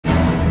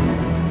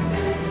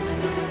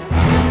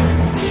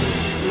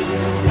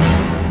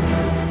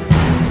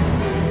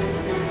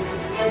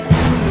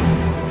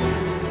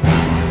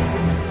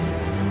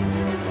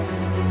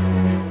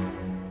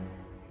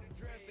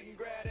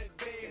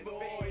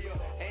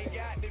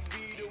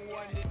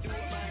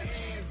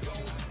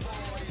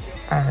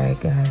Alright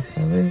guys,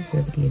 so let's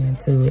just get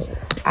into it.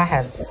 I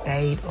have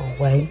stayed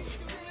away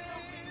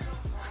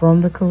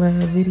from the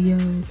collab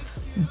videos,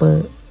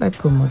 but they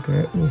put my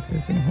girl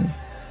Essence in here,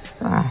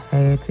 so I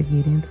had to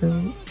get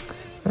into it.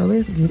 So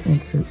let's get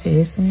into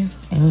Essence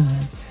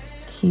and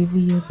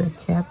Kevia, the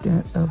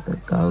captain of the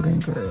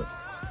Golden Girl.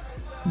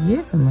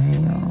 Yes,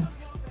 ma'am.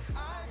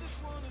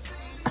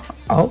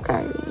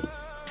 Okay.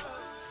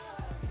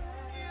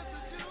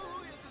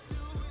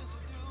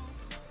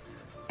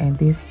 And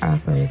this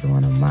also is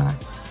one of my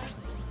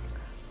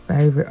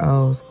favorite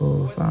old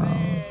school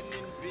songs.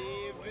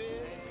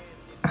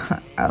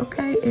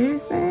 Okay,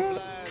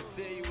 Essence.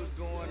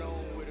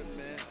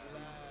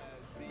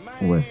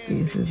 What's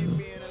this? This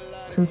is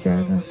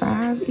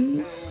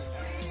 2005-ish.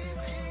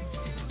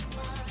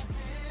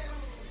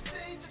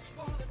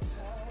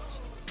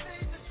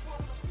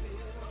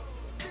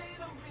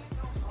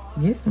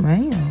 Yes,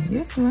 ma'am.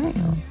 Yes,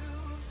 ma'am.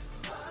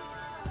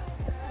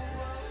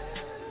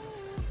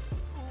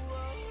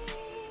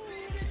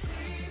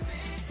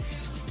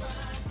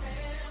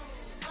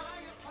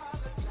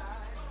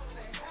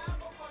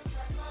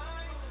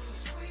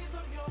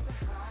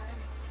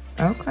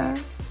 Okay.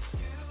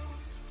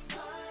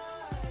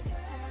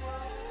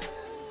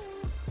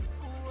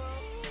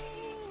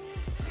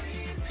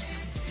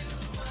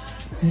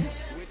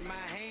 With my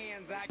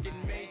hands, I can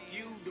make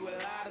you do a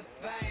lot of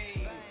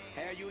things.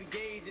 Have you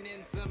engaging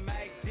in some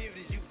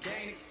activities you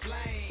can't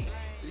explain?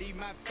 Leave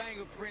my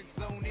fingerprints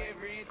on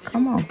every inch.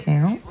 Come on,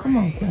 Count. Come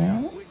on,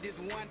 Count. With this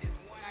one,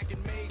 I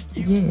can make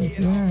you Yes,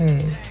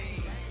 yes.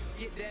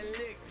 get that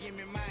look. Give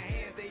me my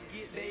hands, they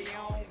get their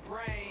own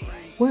brain.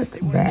 What's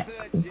back?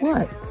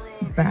 What's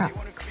back?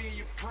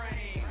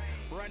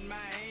 Run my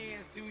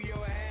hands through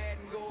your head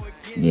and go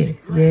against Yes,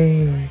 your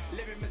yes.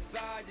 Let me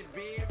massage you,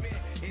 baby,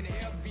 and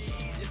help you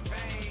ease your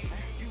pain.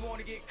 You want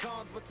to get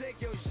comfortable,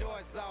 take your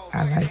shorts off. I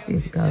like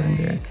this Golden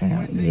Girl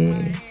count, yeah.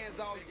 Hands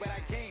off, but I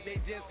can't, they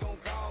just gonna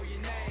call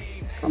your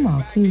name. Come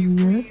on,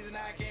 Kevia.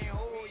 I can't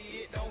hold you,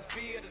 it don't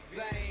feel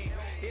the same.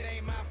 It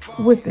ain't my fault.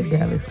 With the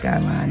Dallas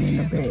skyline in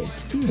the back.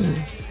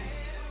 Yes.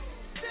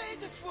 They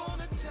just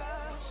wanna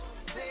touch,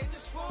 they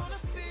just wanna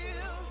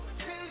feel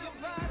your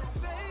body,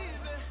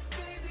 baby.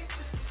 Baby,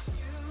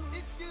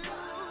 it's you,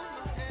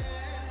 my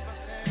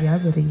hand. Y'all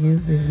better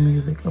use this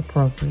music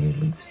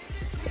appropriately.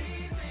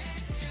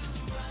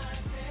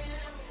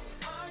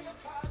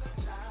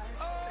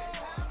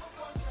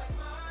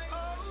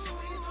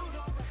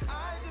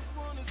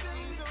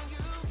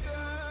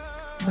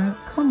 But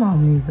come on,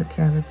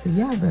 musicality.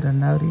 Y'all better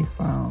know this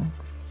song.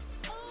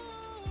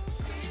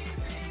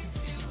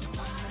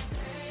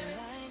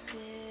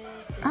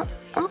 Oh,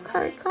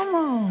 okay, come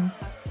on.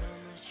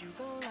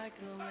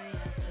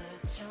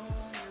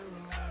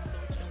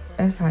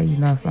 That's how you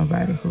know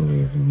somebody who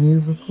is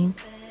musical.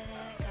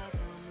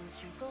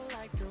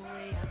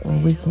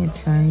 When we can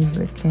change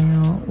the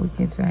count, we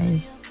can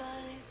change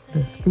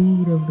the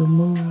speed of the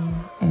move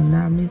and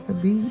not miss a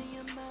beat.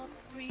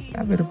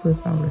 I better put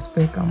some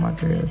respect on my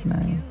girl's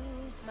name.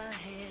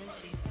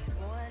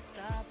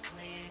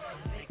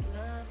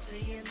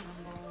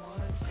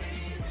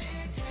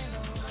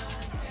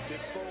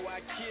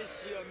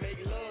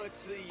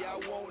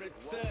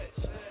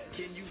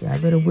 Y'all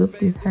better whip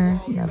this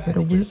hair. Y'all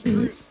better whip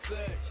it.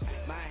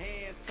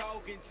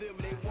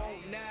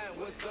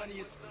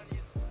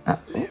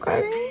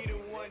 Okay.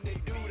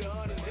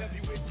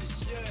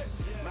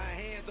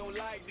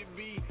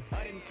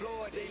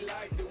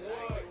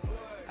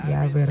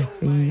 Y'all better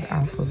feed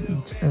off of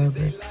each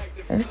other.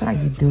 That's how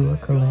you do a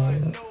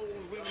collab.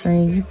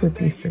 Trin, you put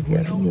this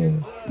together.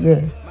 Yes,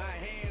 yes.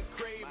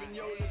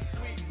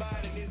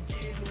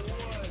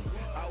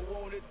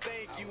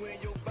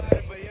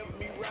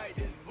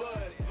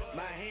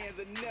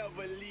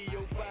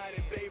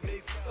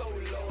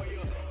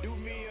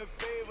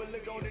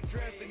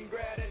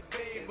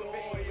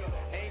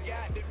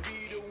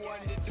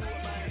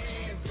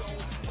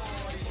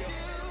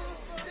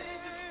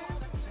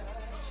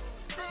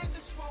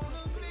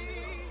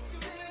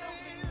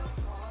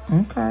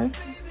 Okay.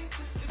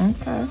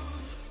 Okay.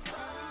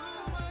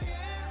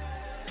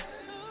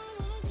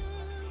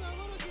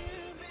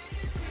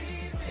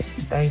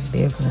 They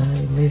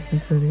definitely listen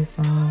to this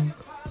song.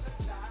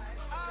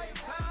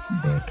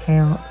 Their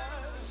counts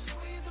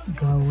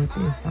go with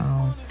this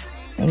song.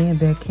 And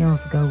their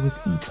counts go with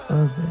each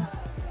other.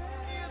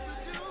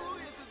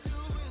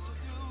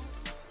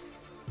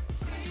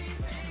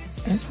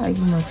 That's how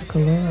you make a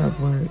collab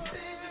work.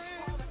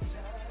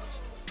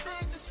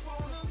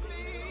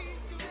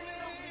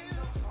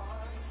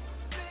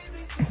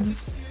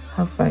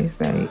 Her face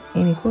say,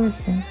 any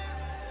questions?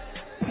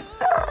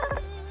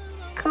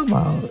 Come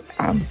on,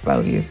 I'm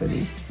so here for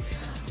this.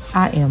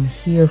 I am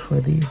here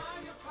for this.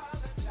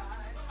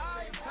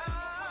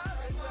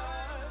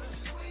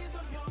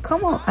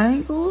 Come on,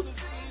 Angles.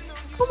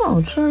 Come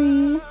on,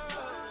 Trin.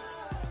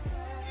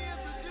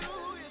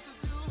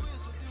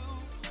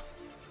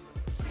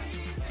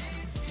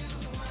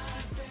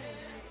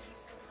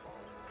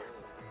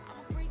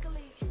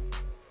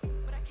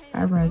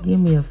 All right, give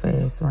me a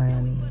fast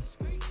round in.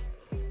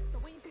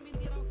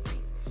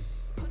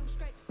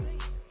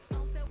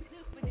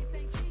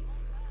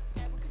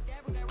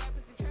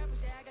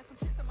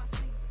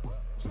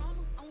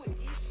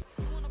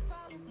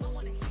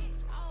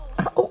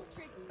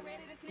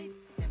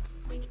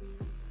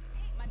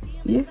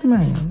 Yes,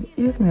 ma'am.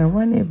 Yes, ma'am.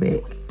 Run that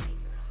back.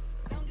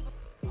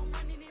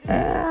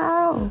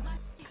 Ow.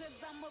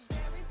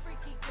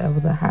 That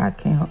was a high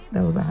count.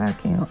 That was a high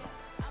count.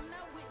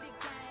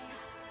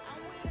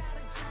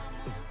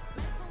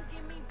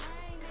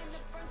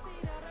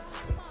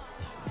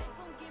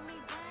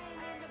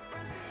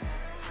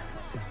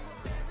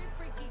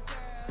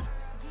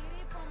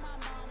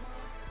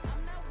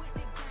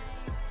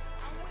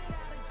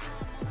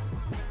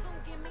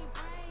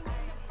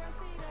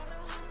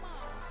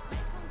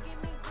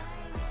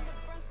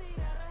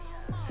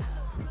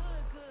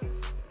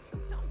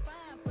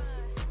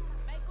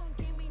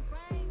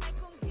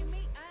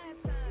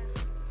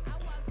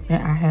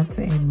 And I have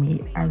to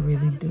admit, I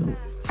really do.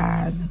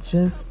 I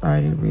just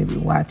started really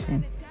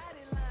watching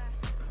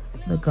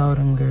the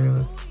Golden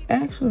Girls.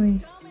 Actually,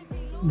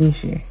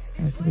 this year,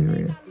 let's be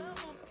real.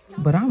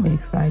 But I'm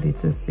excited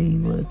to see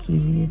what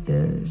Kevia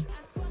does.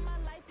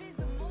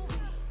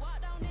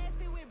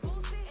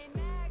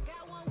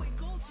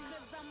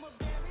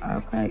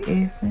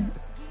 Okay,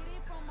 Essence.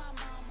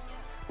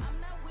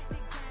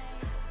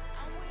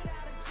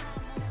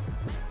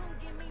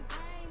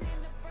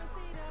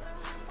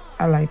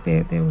 I like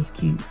that. That was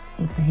cute.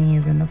 With the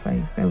hands in the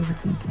face. That was a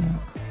cute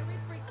count.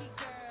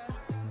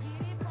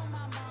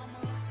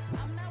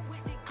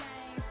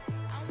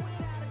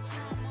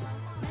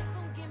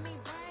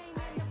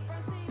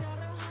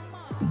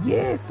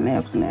 Yeah,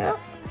 snap, snap.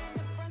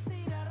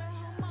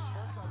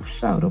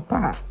 Shoulder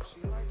pop.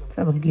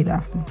 Tell him get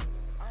off me.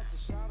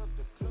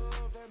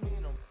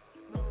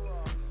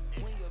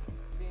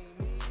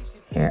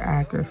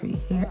 Hairography.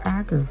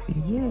 Hairography,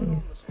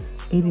 yes.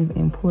 It is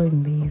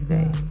important these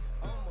days.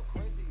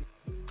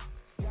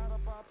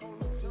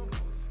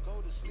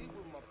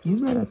 You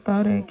better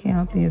throw that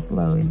count and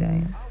slow it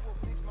down.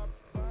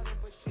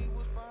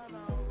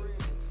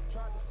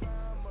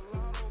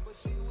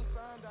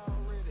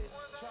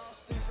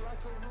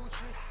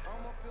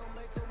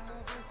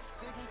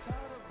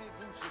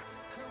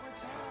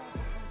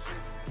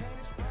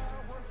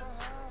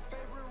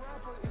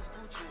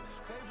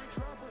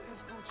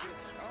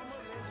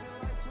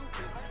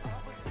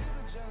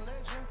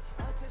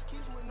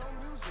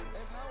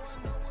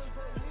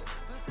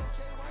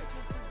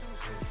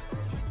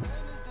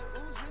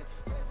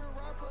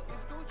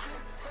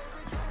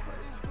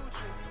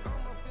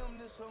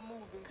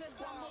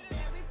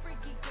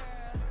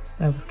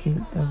 That was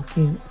cute. That was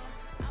cute.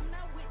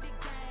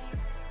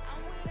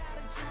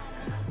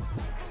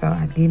 So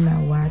I did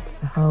not watch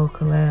the whole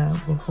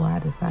collab before I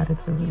decided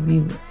to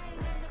review it.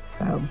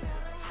 So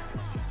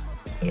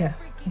yeah,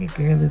 the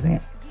girl is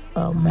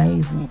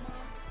amazing.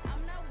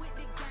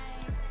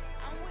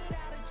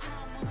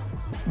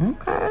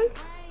 Okay.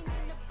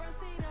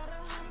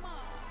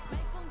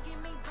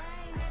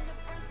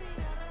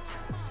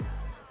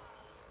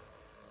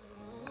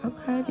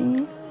 Okay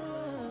then.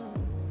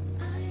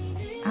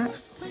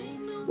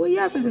 Well,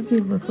 y'all better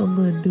give us a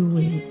little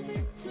duet.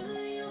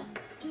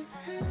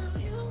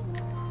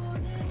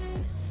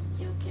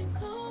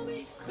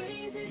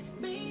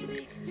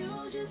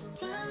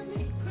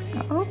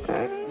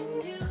 Okay.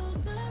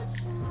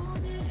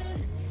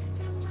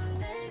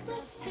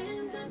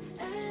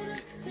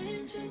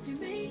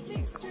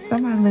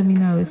 Somebody let me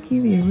know, is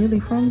Kevia really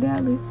from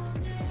Dallas?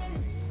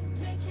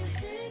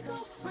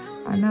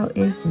 I know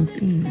Essence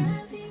is.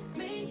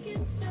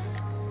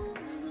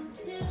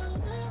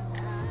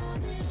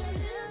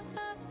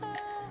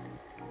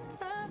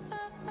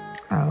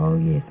 Oh,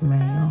 yes,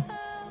 ma'am.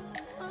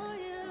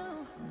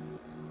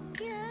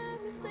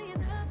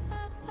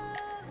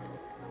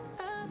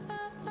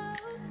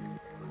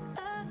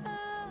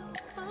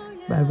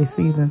 Baby,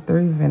 season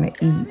 3 finna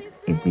eat.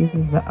 If this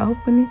is the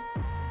opening,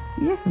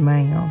 yes,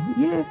 ma'am.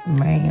 Yes,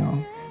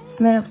 ma'am.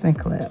 Snaps and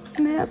claps.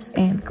 Snaps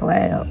and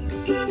claps.